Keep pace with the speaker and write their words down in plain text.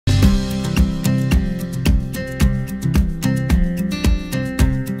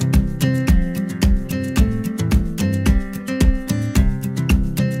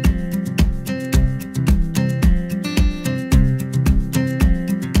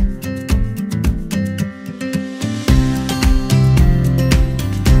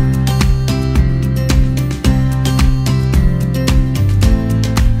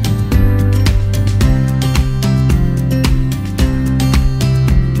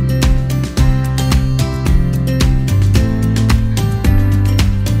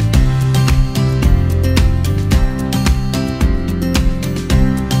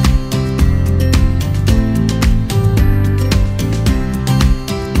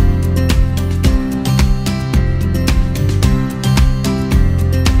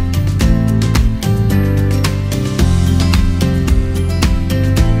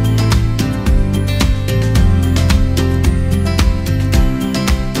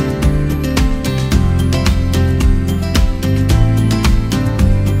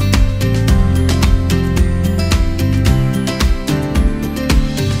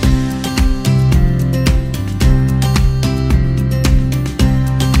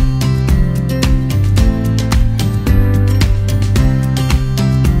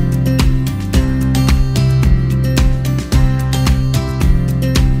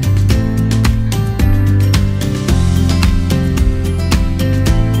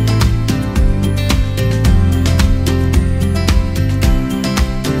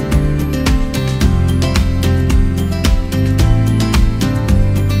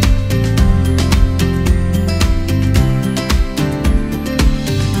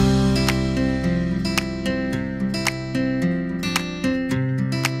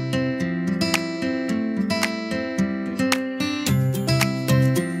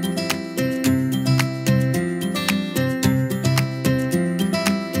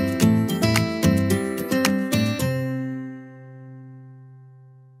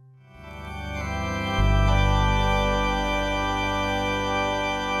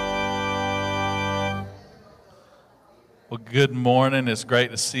Good morning. It's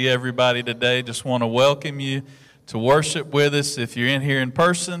great to see everybody today. Just want to welcome you to worship with us. If you're in here in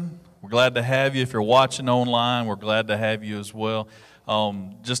person, we're glad to have you. If you're watching online, we're glad to have you as well.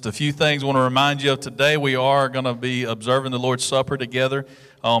 Just a few things I want to remind you of today. We are going to be observing the Lord's Supper together.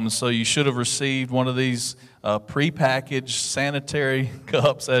 So you should have received one of these prepackaged sanitary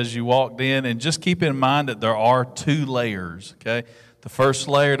cups as you walked in. And just keep in mind that there are two layers, okay? The first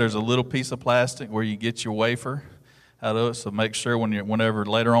layer, there's a little piece of plastic where you get your wafer out of it. So make sure whenever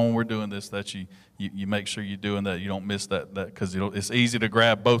later on we're doing this that you make sure you're doing that. You don't miss that because it's easy to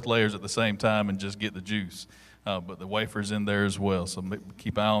grab both layers at the same time and just get the juice. But the wafer's in there as well. So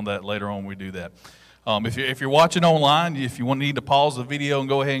keep an eye on that later on when we do that. If you're watching online, if you need to pause the video and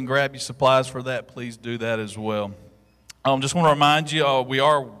go ahead and grab your supplies for that, please do that as well. Just want to remind you, we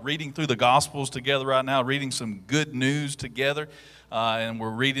are reading through the Gospels together right now, reading some good news together. And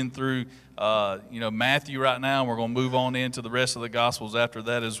we're reading through, Matthew right now, and we're going to move on into the rest of the Gospels after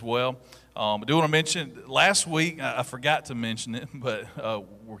that as well. I do want to mention, last week, I forgot to mention it, but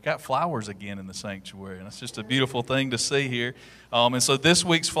we've got flowers again in the sanctuary, and it's just a beautiful thing to see here. And so this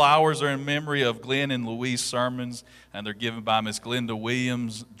week's flowers are in memory of Glenn and Louise's sermons, and they're given by Miss Glenda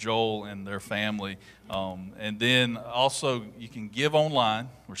Williams, Joel, and their family. And then also you can give online.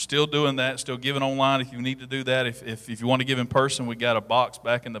 We're still doing that, still giving online if you need to do that. If you want to give in person, we got a box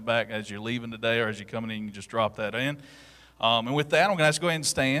back in the back as you're leaving today or as you're coming in, you can just drop that in. And with that, I'm going to ask you to go ahead and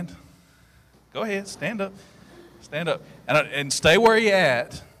stand. Go ahead, stand up. Stand up. And stay where you're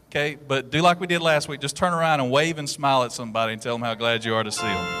at, okay? But do like we did last week. Just turn around and wave and smile at somebody and tell them how glad you are to see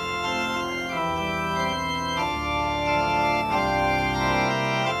them.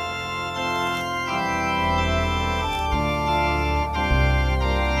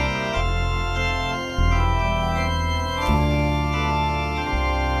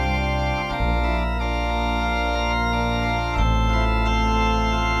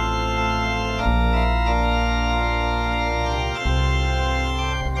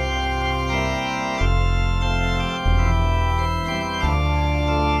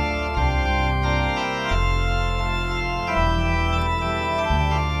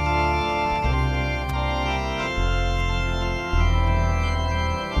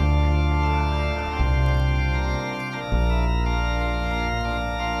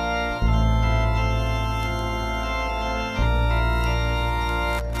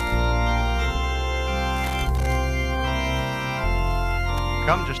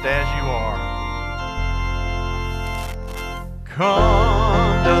 Come just as you are.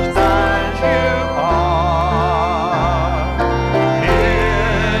 Come just as you are.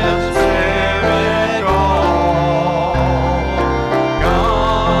 His Spirit gone.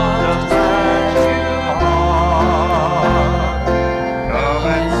 Come just as you are. Come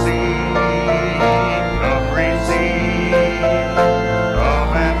and see. Come receive.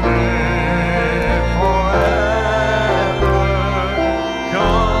 Come and live forever.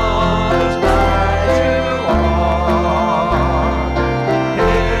 Come just as you are.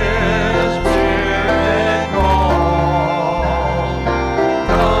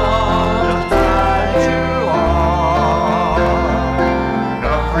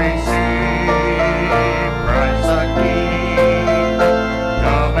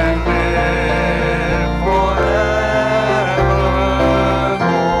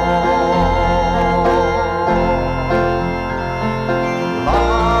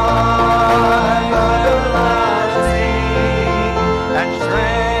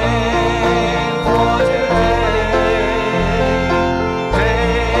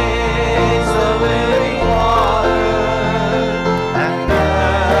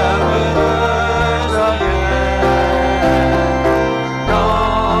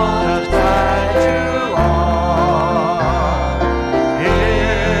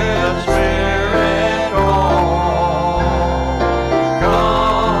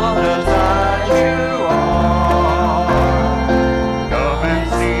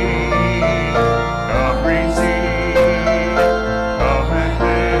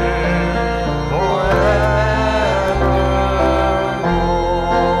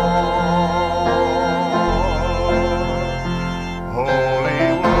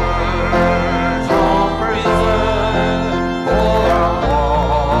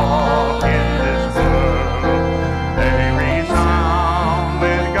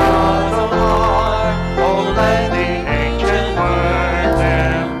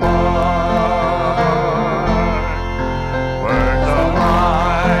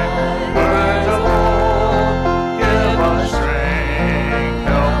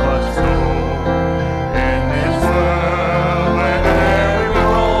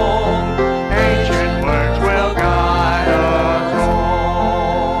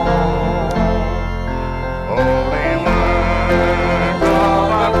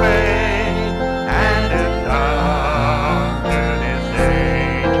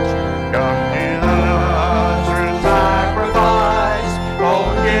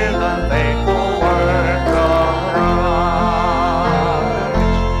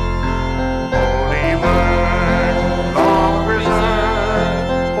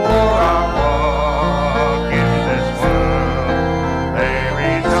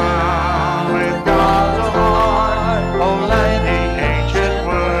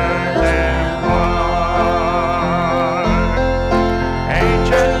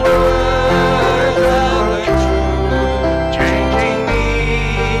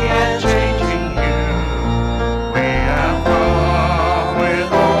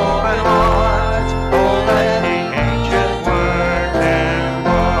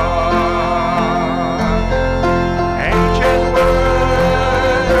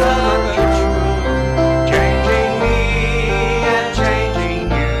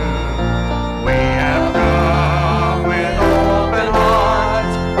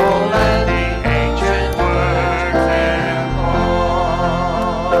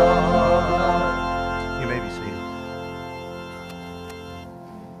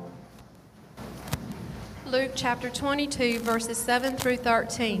 Luke chapter 22, verses 7 through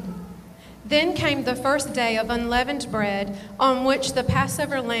 13. Then came the first day of unleavened bread, on which the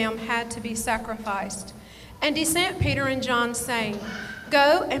Passover lamb had to be sacrificed. And he sent Peter and John, saying,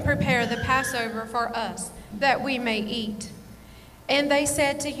 Go and prepare the Passover for us, that we may eat. And they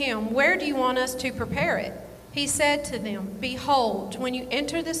said to him, Where do you want us to prepare it? He said to them, Behold, when you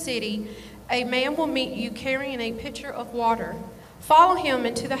enter the city, a man will meet you carrying a pitcher of water. Follow him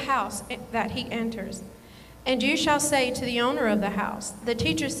into the house that he enters. And you shall say to the owner of the house, The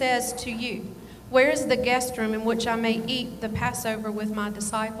teacher says to you, Where is the guest room in which I may eat the Passover with my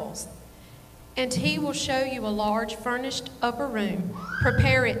disciples? And he will show you a large furnished upper room.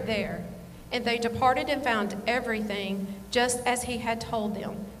 Prepare it there. And they departed and found everything just as he had told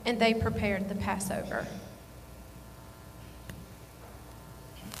them, and they prepared the Passover.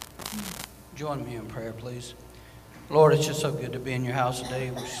 Join me in prayer, please. Lord, it's just so good to be in your house today.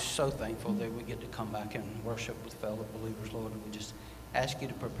 We're so thankful that we get to come back and worship with fellow believers, Lord. We just ask you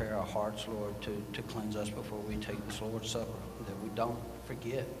to prepare our hearts, Lord, to cleanse us before we take this Lord's Supper, that we don't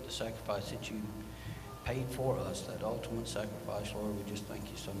forget the sacrifice that you paid for us, that ultimate sacrifice, Lord. We just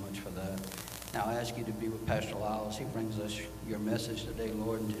thank you so much for that. Now I ask you to be with Pastor Lyle as he brings us your message today,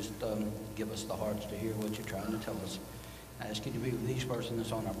 Lord, and just give us the hearts to hear what you're trying to tell us. I ask you to be with each person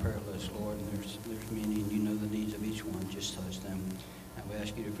that's on our prayer list, Lord, and there's many, and you know the needs of each one. Just touch them. And we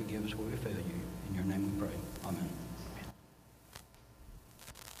ask you to forgive us where we fail you. In your name we pray. Amen.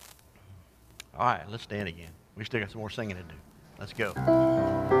 All right, let's stand again. We still got some more singing to do. Let's go.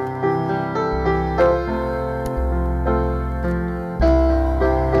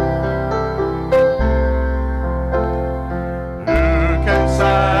 Who can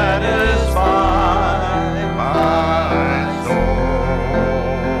satisfy my soul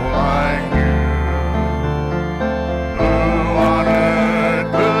like you? Who on earth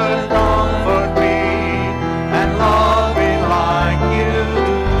could comfort me and love me like you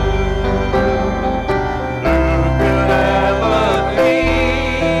do? Who could ever be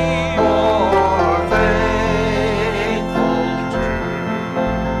more faithful, true?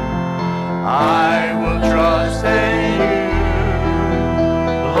 I will trust in you.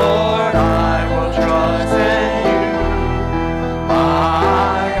 Lord, I will trust in you,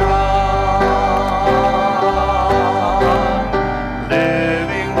 my God.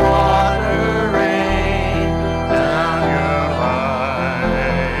 Living water, rain down your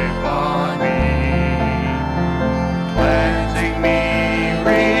life on me, cleansing me,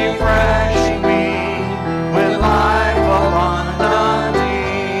 refreshing me with life abundantly.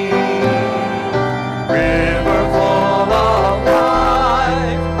 River full of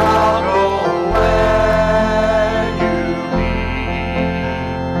life, I'll go where you lead.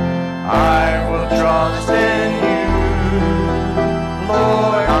 I will trust in you,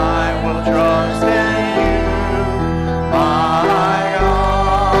 Lord, I will trust in you, my God.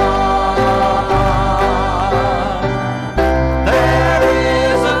 There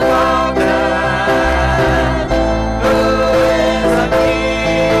is a fountain, who is a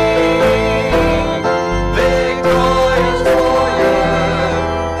King, victorious warrior,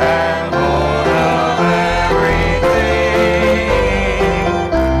 and Lord of everything.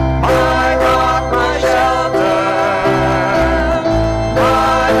 My rock, my shelter,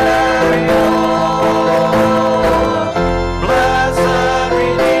 my very own, blessed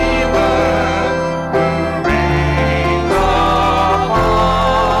Redeemer, who reigns upon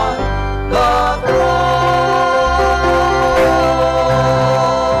the throne.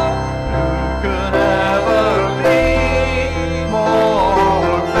 Who could ever be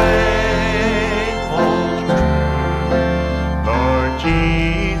more faithful, true? Lord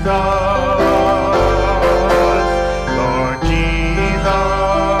Jesus, Lord Jesus,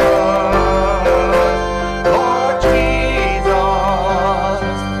 Lord Jesus,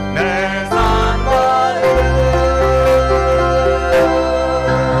 there's none but you.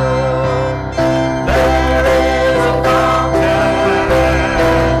 There is a fountain,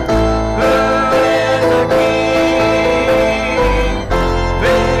 who is a King,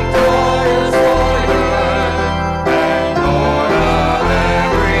 victorious warrior, and Lord of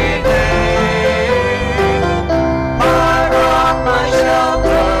everything.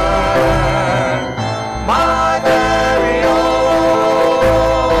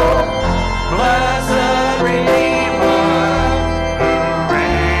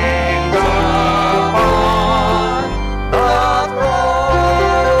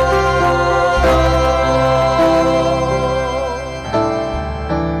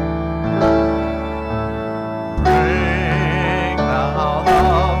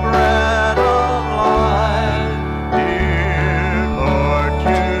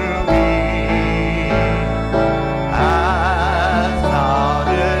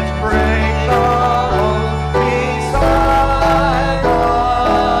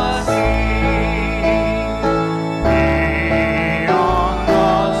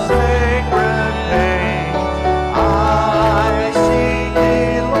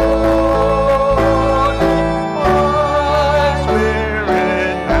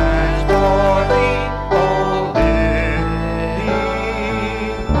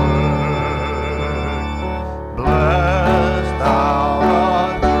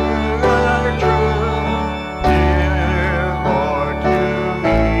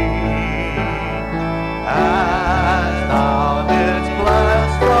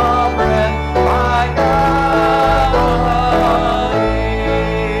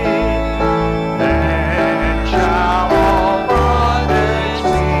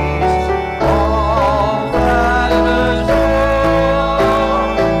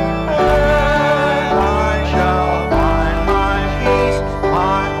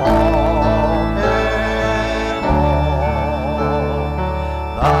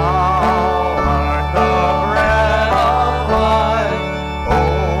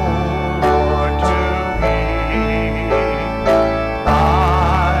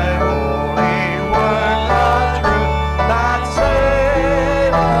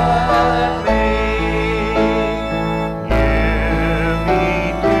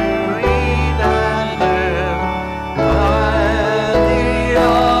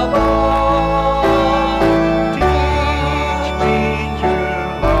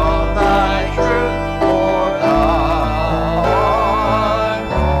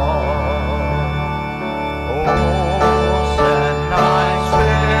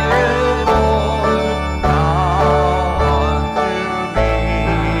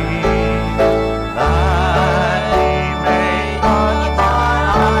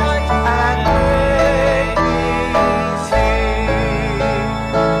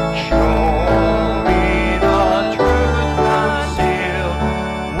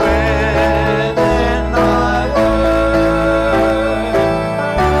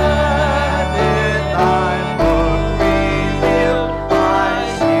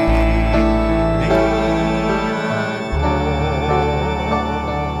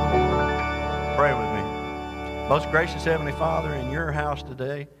 Most gracious Heavenly Father, in your house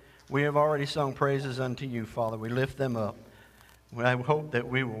today, we have already sung praises unto you, Father. We lift them up. I hope that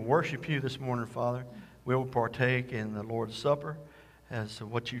we will worship you this morning, Father. We will partake in the Lord's Supper as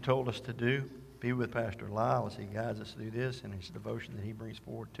what you told us to do. Be with Pastor Lyle as he guides us through this and his devotion that he brings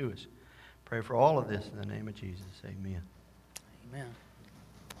forward to us. Pray for all of this in the name of Jesus. Amen. Amen.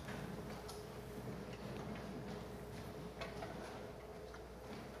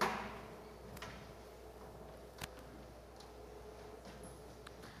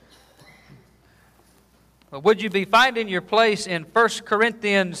 Well, would you be finding your place in 1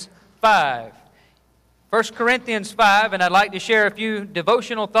 Corinthians 5? 1 Corinthians 5, and I'd like to share a few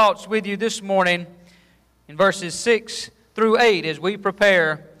devotional thoughts with you this morning in verses 6 through 8 as we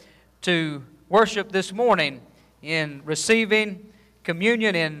prepare to worship this morning in receiving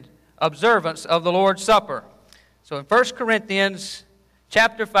communion in observance of the Lord's Supper. So in 1 Corinthians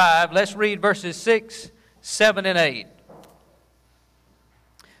chapter 5, let's read verses 6, 7, and 8.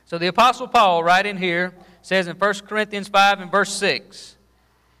 So the Apostle Paul, writing here, says in 1 Corinthians 5 and verse 6,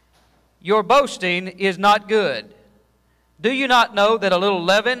 "Your boasting is not good. Do you not know that a little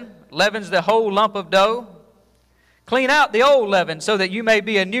leaven leavens the whole lump of dough? Clean out the old leaven so that you may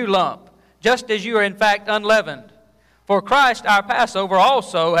be a new lump, just as you are in fact unleavened. For Christ our Passover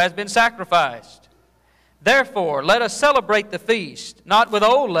also has been sacrificed. Therefore let us celebrate the feast, not with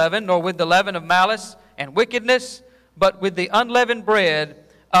old leaven, nor with the leaven of malice and wickedness, but with the unleavened bread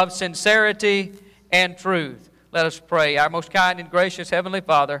of sincerity and truth." Let us pray. Our most kind and gracious Heavenly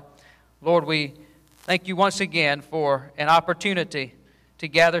Father, Lord, we thank you once again for an opportunity to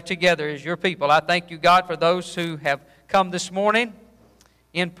gather together as your people. I thank you, God, for those who have come this morning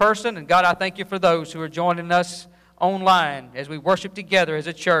in person. And God, I thank you for those who are joining us online as we worship together as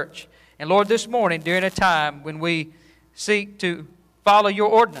a church. And Lord, this morning, during a time when we seek to follow your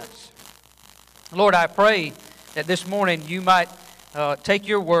ordinance, Lord, I pray that this morning you might take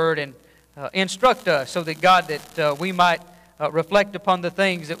your word and instruct us so that, God, that we might reflect upon the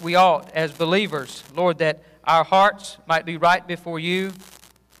things that we ought as believers. Lord, that our hearts might be right before you.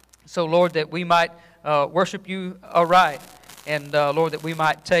 So, Lord, that we might worship you aright. And, Lord, that we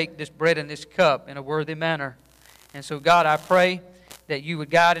might take this bread and this cup in a worthy manner. And so, God, I pray that you would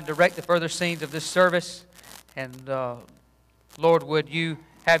guide and direct the further scenes of this service. And, Lord, would you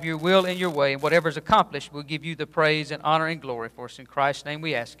have your will and your way. And whatever is accomplished, we'll give you the praise and honor and glory for us. In Christ's name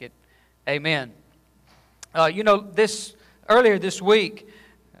we ask it. Amen. Earlier this week,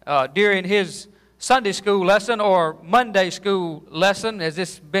 during his Sunday school lesson, or Monday school lesson, as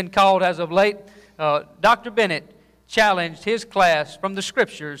it's been called as of late, Dr. Bennett challenged his class from the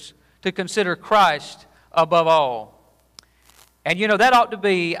Scriptures to consider Christ above all. And that ought to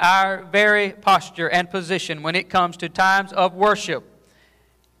be our very posture and position when it comes to times of worship,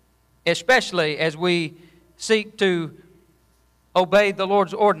 especially as we seek to obey the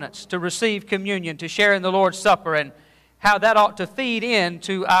Lord's ordinance, to receive communion, to share in the Lord's Supper, and how that ought to feed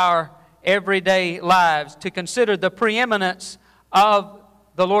into our everyday lives, to consider the preeminence of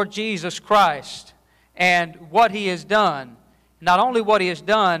the Lord Jesus Christ and what He has done. Not only what He has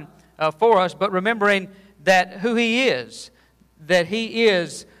done for us, but remembering that who He is, that He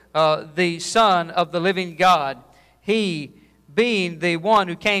is the Son of the living God, He being the one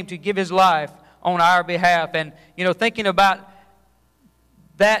who came to give His life on our behalf. And, thinking about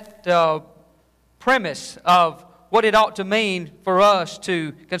that premise of what it ought to mean for us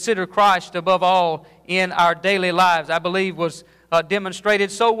to consider Christ above all in our daily lives, I believe was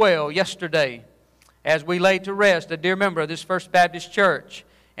demonstrated so well yesterday as we laid to rest a dear member of this First Baptist Church,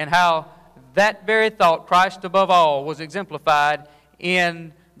 and how that very thought, Christ above all, was exemplified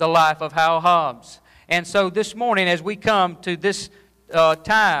in the life of Hal Hobbs. And so this morning, as we come to this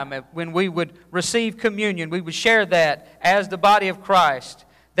time when we would receive communion, we would share that as the body of Christ,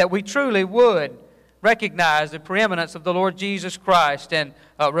 that we truly would recognize the preeminence of the Lord Jesus Christ and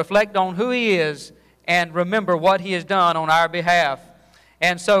reflect on who He is and remember what He has done on our behalf.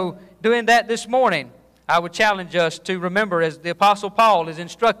 And so, doing that this morning, I would challenge us to remember, as the Apostle Paul has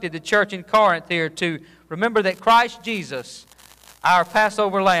instructed the church in Corinth here, to remember that Christ Jesus, our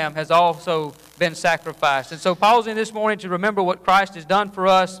Passover lamb, has also been sacrificed. And so pausing this morning to remember what Christ has done for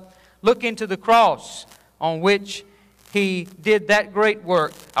us, look into the cross on which He did that great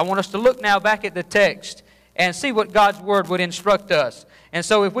work. I want us to look now back at the text and see what God's Word would instruct us. And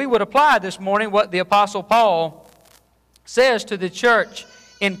so if we would apply this morning what the Apostle Paul says to the church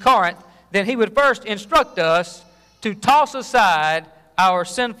in Corinth, then he would first instruct us to toss aside our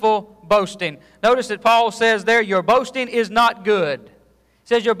sinful boasting. Notice that Paul says there, your boasting is not good. He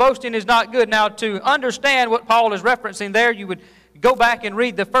says your boasting is not good. Now, to understand what Paul is referencing there, you would go back and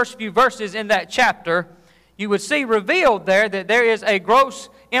read the first few verses in that chapter. you would see revealed there that there is a gross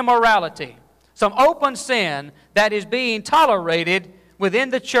immorality, some open sin that is being tolerated within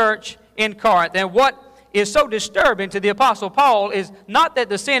the church in Corinth. And what is so disturbing to the Apostle Paul is not that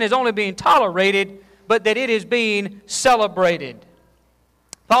the sin is only being tolerated, but that it is being celebrated.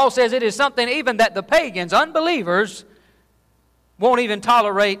 Paul says it is something even that the pagans, unbelievers, won't even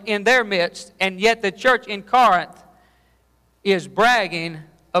tolerate in their midst, and yet the church in Corinth is bragging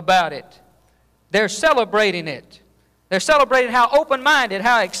about it. They're celebrating it. They're celebrating how open-minded,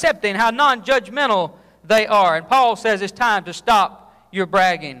 how accepting, how non-judgmental they are. And Paul says it's time to stop your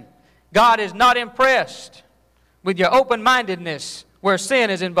bragging. God is not impressed with your open-mindedness where sin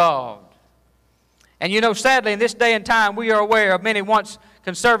is involved. And you know, sadly, in this day and time, we are aware of many once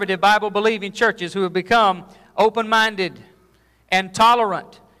conservative, Bible-believing churches who have become open-minded and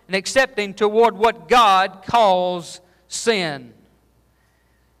tolerant and accepting toward what God calls sin.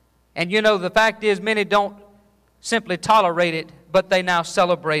 And you know, the fact is, many don't simply tolerate it, but they now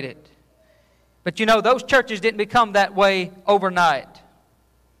celebrate it. But you know, those churches didn't become that way overnight.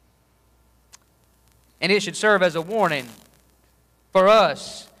 And it should serve as a warning for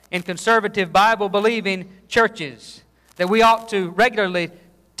us in conservative, Bible-believing churches that we ought to regularly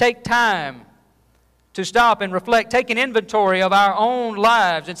take time to stop and reflect, take an inventory of our own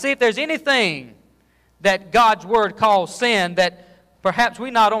lives and see if there's anything that God's Word calls sin that perhaps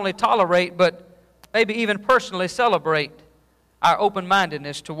we not only tolerate, but maybe even personally celebrate our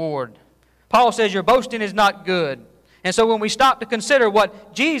open-mindedness toward. Paul says your boasting is not good. And so when we stop to consider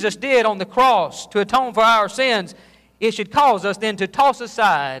what Jesus did on the cross to atone for our sins, it should cause us then to toss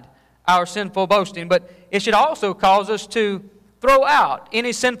aside our sinful boasting. But it should also cause us to throw out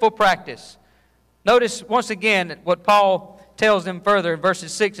any sinful practice. Notice once again what Paul tells them further in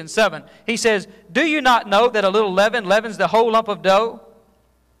verses 6 and 7. He says, do you not know that a little leaven leavens the whole lump of dough?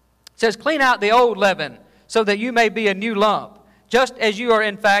 It says, clean out the old leaven so that you may be a new lump, just as you are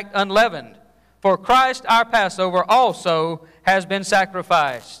in fact unleavened. For Christ our Passover also has been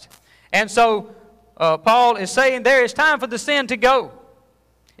sacrificed. And so Paul is saying there is time for the sin to go.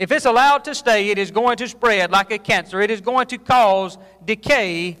 If it's allowed to stay, it is going to spread like a cancer. It is going to cause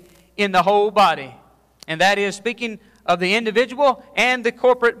decay in the whole body. And that is speaking of the individual and the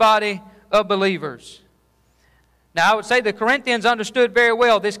corporate body of believers. Now I would say the Corinthians understood very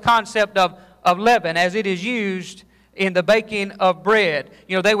well this concept of leaven as it is used in the baking of bread.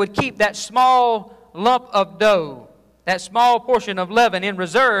 You know, they would keep that small lump of dough, that small portion of leaven in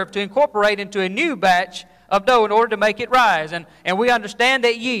reserve to incorporate into a new batch of dough in order to make it rise. And we understand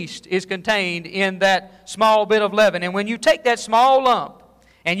that yeast is contained in that small bit of leaven. And when you take that small lump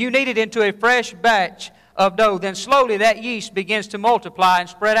and you knead it into a fresh batch of dough, then slowly that yeast begins to multiply and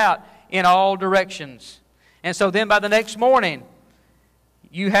spread out in all directions. And so then by the next morning,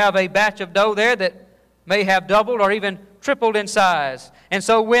 you have a batch of dough there that may have doubled or even tripled in size. And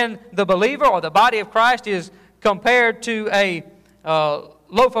so when the believer or the body of Christ is compared to a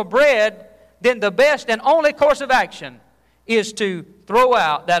loaf of bread, then the best and only course of action is to throw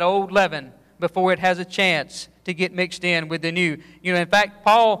out that old leaven before it has a chance to get mixed in with the new. You know, in fact,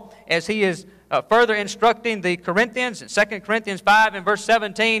 Paul, as he is further instructing the Corinthians, in 2 Corinthians 5 and verse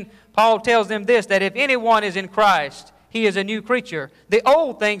 17, Paul tells them this, that if anyone is in Christ, he is a new creature. The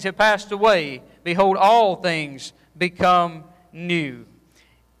old things have passed away. Behold, all things become new.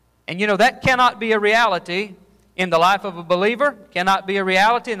 And you know, that cannot be a reality in the life of a believer, cannot be a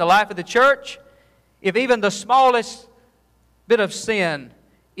reality in the life of the church, if even the smallest bit of sin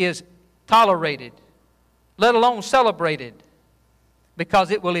is tolerated, let alone celebrated, because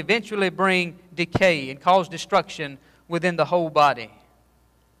it will eventually bring decay and cause destruction within the whole body.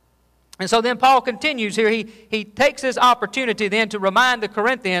 And so then Paul continues here. He takes this opportunity then to remind the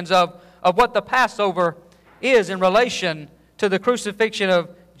Corinthians of what the Passover is in relation to the crucifixion of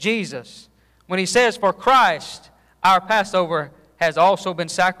Jesus. When he says, for Christ, our Passover has also been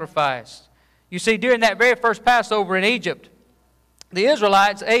sacrificed. You see, during that very first Passover in Egypt, the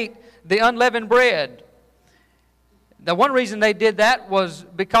Israelites ate the unleavened bread. The one reason they did that was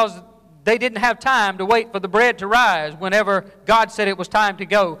because they didn't have time to wait for the bread to rise whenever God said it was time to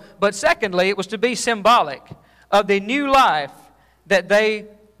go. But secondly, it was to be symbolic of the new life that they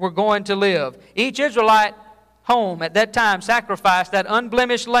were going to live. Each Israelite home at that time sacrificed that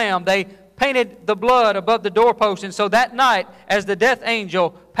unblemished lamb. They painted the blood above the doorpost. And so that night, as the death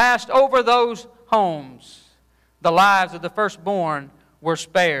angel passed over those homes, the lives of the firstborn were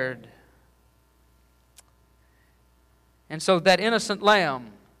spared. And so that innocent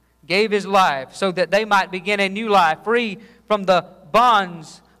lamb gave his life so that they might begin a new life, free from the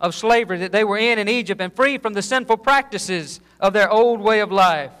bonds of slavery that they were in Egypt, and free from the sinful practices of their old way of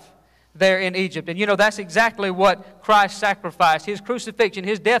life. there in Egypt. And you know, that's exactly what Christ's sacrifice, His crucifixion,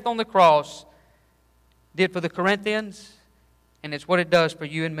 His death on the cross did for the Corinthians, and it's what it does for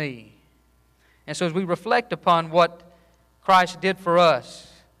you and me. And so as we reflect upon what Christ did for us,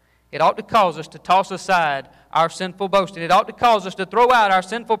 it ought to cause us to toss aside our sinful boasting. It ought to cause us to throw out our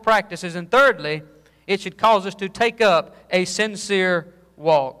sinful practices. And thirdly, it should cause us to take up a sincere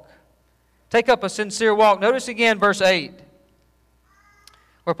walk. Take up a sincere walk. Notice again verse 8,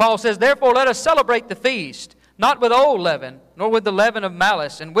 where Paul says, "Therefore let us celebrate the feast, not with old leaven, nor with the leaven of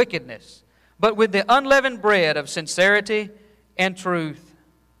malice and wickedness, but with the unleavened bread of sincerity and truth."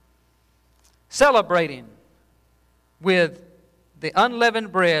 Celebrating with the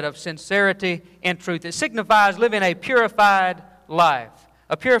unleavened bread of sincerity and truth. It signifies living a purified life.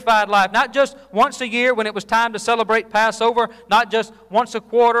 A purified life, not just once a year when it was time to celebrate Passover, not just once a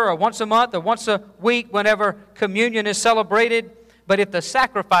quarter or once a month or once a week whenever communion is celebrated, but if the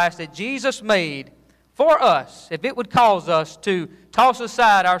sacrifice that Jesus made for us, if it would cause us to toss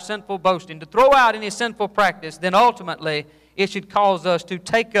aside our sinful boasting, to throw out any sinful practice, then ultimately it should cause us to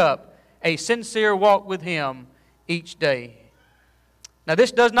take up a sincere walk with Him each day. Now,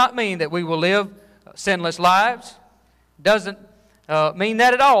 this does not mean that we will live sinless lives. Doesn't mean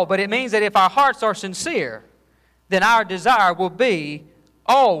that at all. But it means that if our hearts are sincere, then our desire will be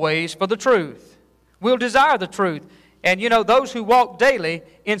always for the truth. We'll desire the truth. And you know, those who walk daily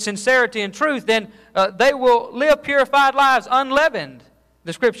in sincerity and truth, then they will live purified lives, unleavened,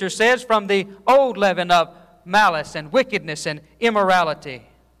 the Scripture says, from the old leaven of malice and wickedness and immorality.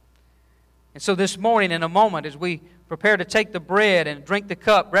 And so this morning, in a moment, as we prepare to take the bread and drink the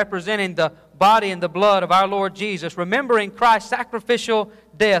cup, representing the body and the blood of our Lord Jesus, remembering Christ's sacrificial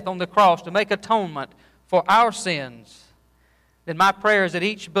death on the cross to make atonement for our sins, then my prayer is that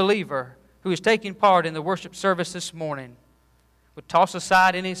each believer who is taking part in the worship service this morning would toss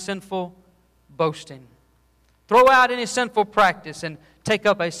aside any sinful boasting, throw out any sinful practice, and take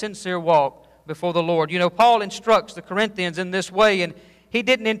up a sincere walk before the Lord. You know, Paul instructs the Corinthians in this way, and he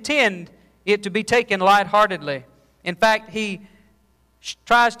didn't intend it to be taken lightheartedly. In fact, he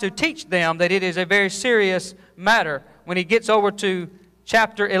tries to teach them that it is a very serious matter when he gets over to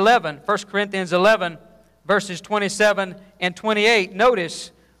chapter 11, 1 Corinthians 11, verses 27 and 28.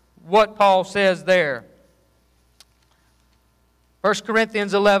 Notice what Paul says there. 1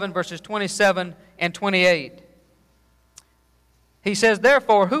 Corinthians 11, verses 27 and 28. He says,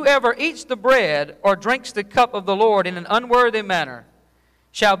 "Therefore, whoever eats the bread or drinks the cup of the Lord in an unworthy manner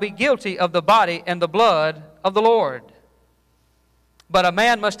shall be guilty of the body and the blood of the Lord. But a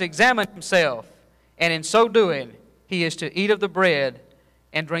man must examine himself, and in so doing, he is to eat of the bread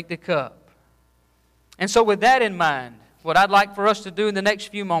and drink the cup." And so with that in mind, what I'd like for us to do in the next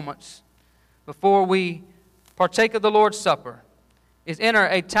few moments before we partake of the Lord's Supper is enter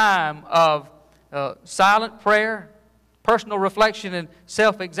a time of silent prayer, personal reflection, and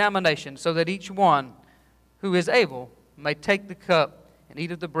self-examination, so that each one who is able may take the cup and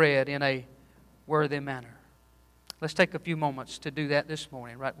eat of the bread in a worthy manner. Let's take a few moments to do that this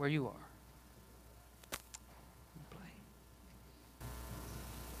morning, right where you are.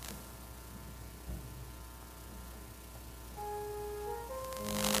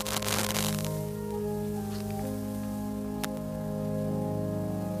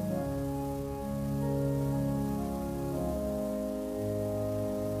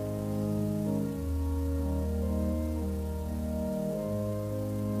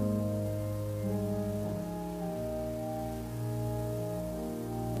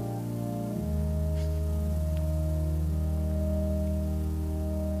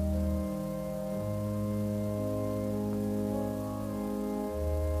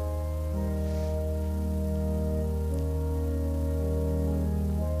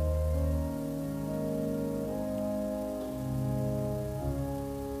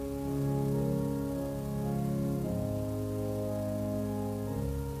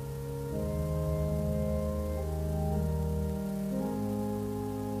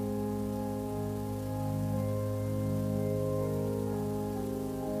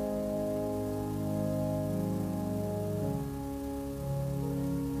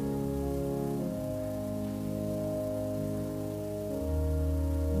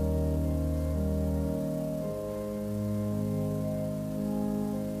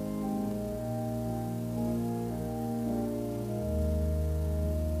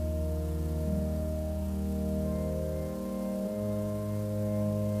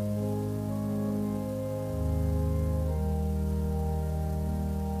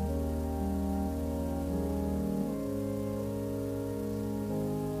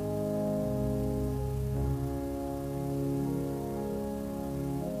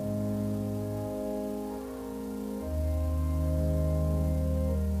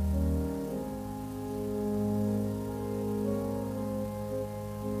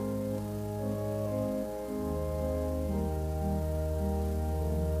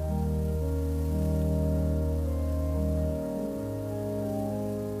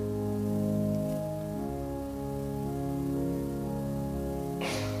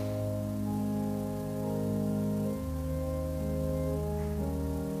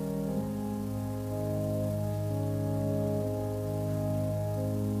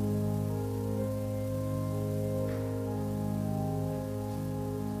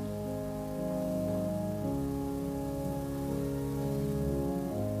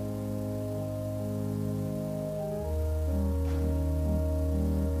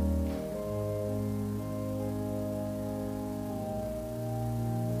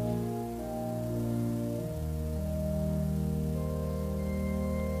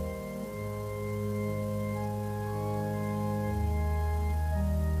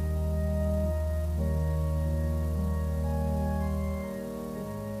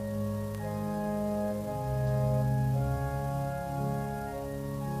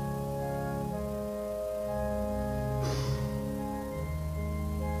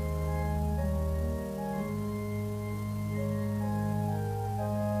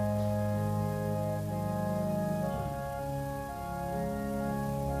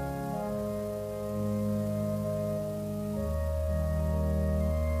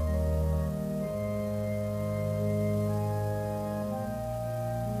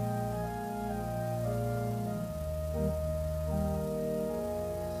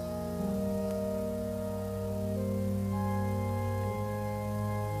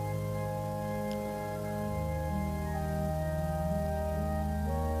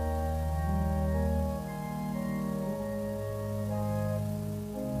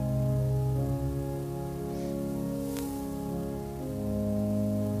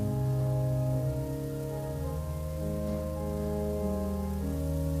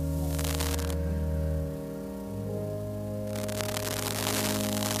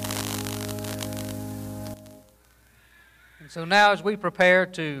 So now as we prepare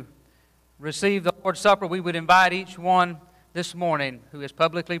to receive the Lord's Supper, we would invite each one this morning who has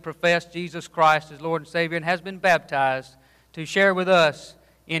publicly professed Jesus Christ as Lord and Savior and has been baptized to share with us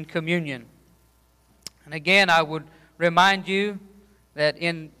in communion. And again, I would remind you that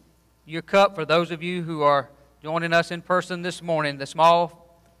in your cup, for those of you who are joining us in person this morning, the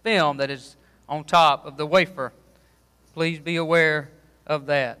small film that is on top of the wafer, please be aware of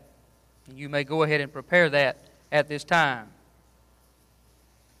that. You may go ahead and prepare that at this time.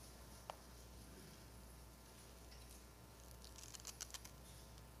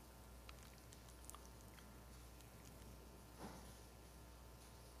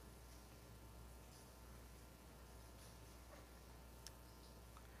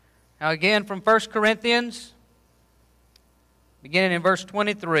 Now again from 1 Corinthians, beginning in verse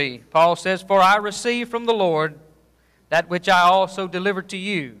 23, Paul says, "For I received from the Lord that which I also delivered to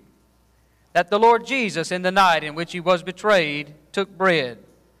you, that the Lord Jesus, in the night in which he was betrayed, took bread,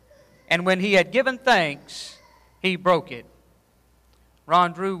 and when he had given thanks, he broke it."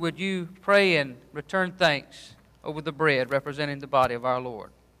 Ron Drew, would you pray and return thanks over the bread representing the body of our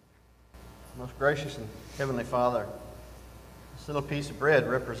Lord? Most gracious and Heavenly Father, this little piece of bread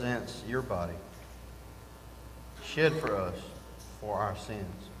represents your body, shed for us for our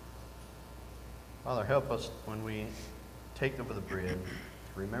sins. Father, help us when we take over the bread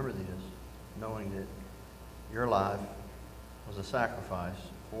to remember this, knowing that your life was a sacrifice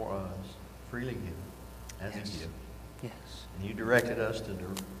for us, freely given as a gift. Yes. And you directed us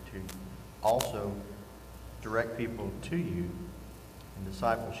to also direct people to you in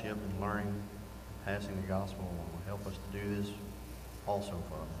discipleship and learning, passing the gospel along. Help us to do this also,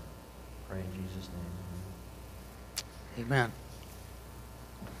 Father. Pray in Jesus' name. Amen.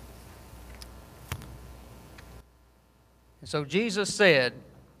 And so Jesus said,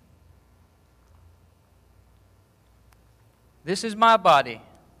 "This is my body,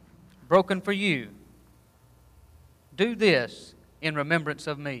 broken for you. Do this in remembrance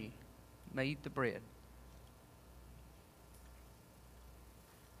of me." You may eat the bread.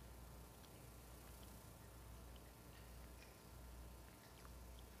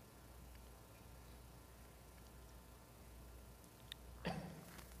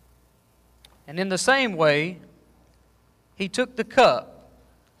 And in the same way, he took the cup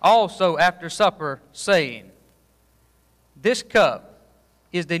also after supper, saying, "This cup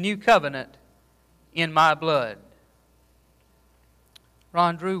is the new covenant in my blood."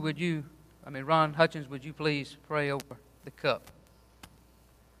 Ron Hutchins, would you please pray over the cup?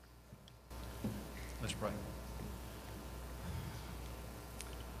 Let's pray.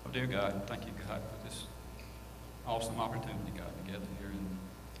 Oh, dear God, thank you, God, for this awesome opportunity, God, to gather here and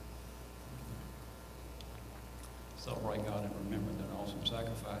celebrate, God, and remember that awesome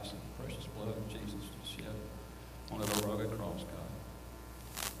sacrifice and precious blood of Jesus was shed on that rugged cross,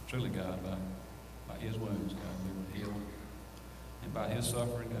 God. Truly, God, by his wounds, God, we were healed. And by his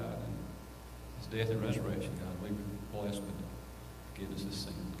suffering, God, and his death and resurrection, God, we were blessed with forgiveness of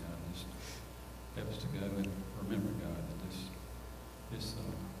sin, God. Just help us to go and remember, God, that this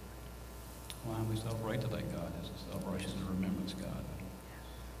wine we celebrate today, God, is a celebration of remembrance, God,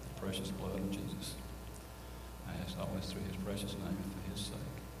 of the precious blood of Jesus. I ask always through his precious name and for his sake.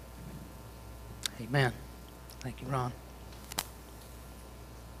 Amen. Amen. Thank you, Ron.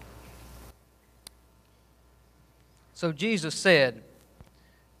 So Jesus said,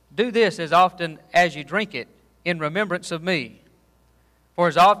 "Do this as often as you drink it in remembrance of me. For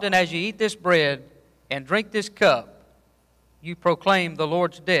as often as you eat this bread and drink this cup, you proclaim the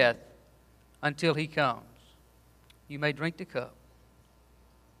Lord's death until he comes." You may drink the cup.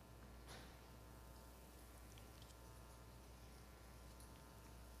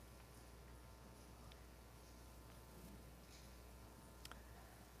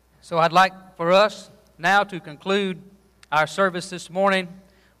 So I'd like for us now to conclude our service this morning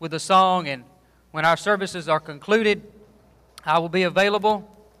with a song, and when our services are concluded, I will be available,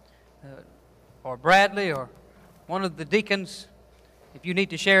 or Bradley or one of the deacons, if you need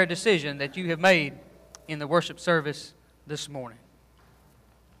to share a decision that you have made in the worship service this morning.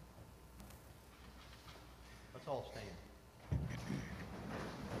 Let's all stand.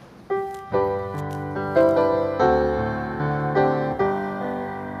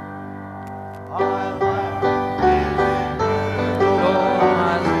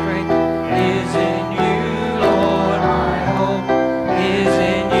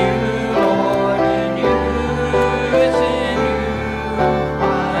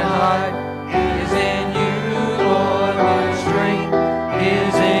 Strength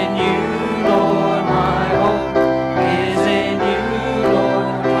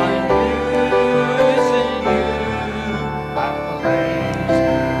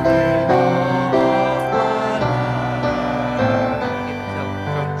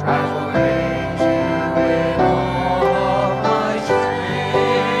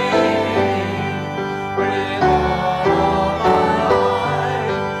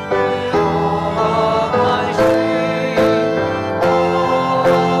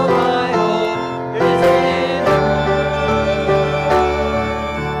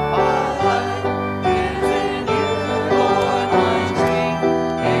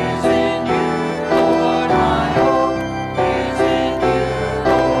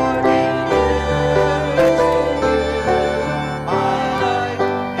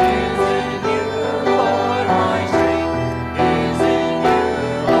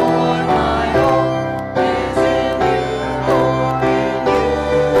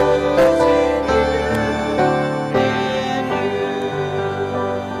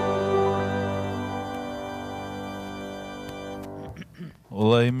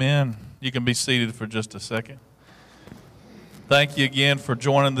Well, amen. You can be seated for just a second. Thank you again for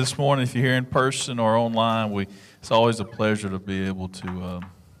joining this morning. If you're here in person or online, it's always a pleasure to be able to,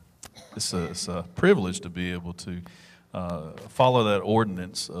 it's a privilege to be able to follow that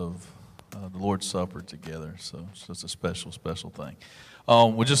ordinance of the Lord's Supper together. So it's a special, special thing.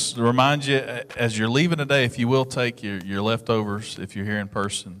 We'll just remind you, as you're leaving today, if you will take your leftovers, if you're here in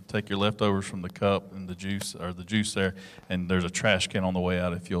person, take your leftovers from the cup and the juice there, and there's a trash can on the way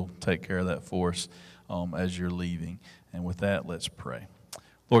out if you'll take care of that for us as you're leaving. And with that, let's pray.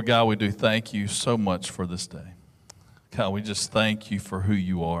 Lord God, we do thank you so much for this day. God, we just thank you for who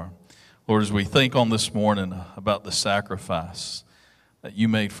you are. Lord, as we think on this morning about the sacrifice that you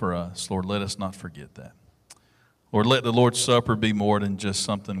made for us, Lord, let us not forget that. Lord, let the Lord's Supper be more than just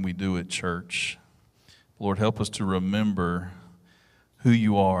something we do at church. Lord, help us to remember who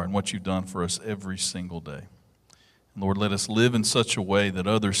you are and what you've done for us every single day. And Lord, let us live in such a way that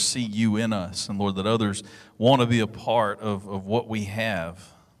others see you in us. And Lord, that others want to be a part of what we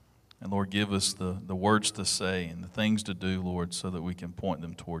have. And Lord, give us the words to say and the things to do, Lord, so that we can point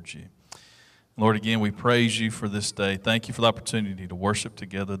them towards you. Lord, again, we praise you for this day. Thank you for the opportunity to worship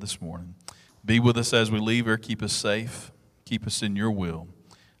together this morning. Be with us as we leave here. Keep us safe. Keep us in your will.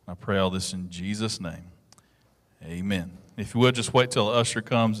 I pray all this in Jesus' name. Amen. If you would, just wait till the usher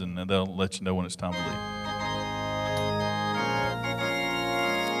comes and they'll let you know when it's time to leave.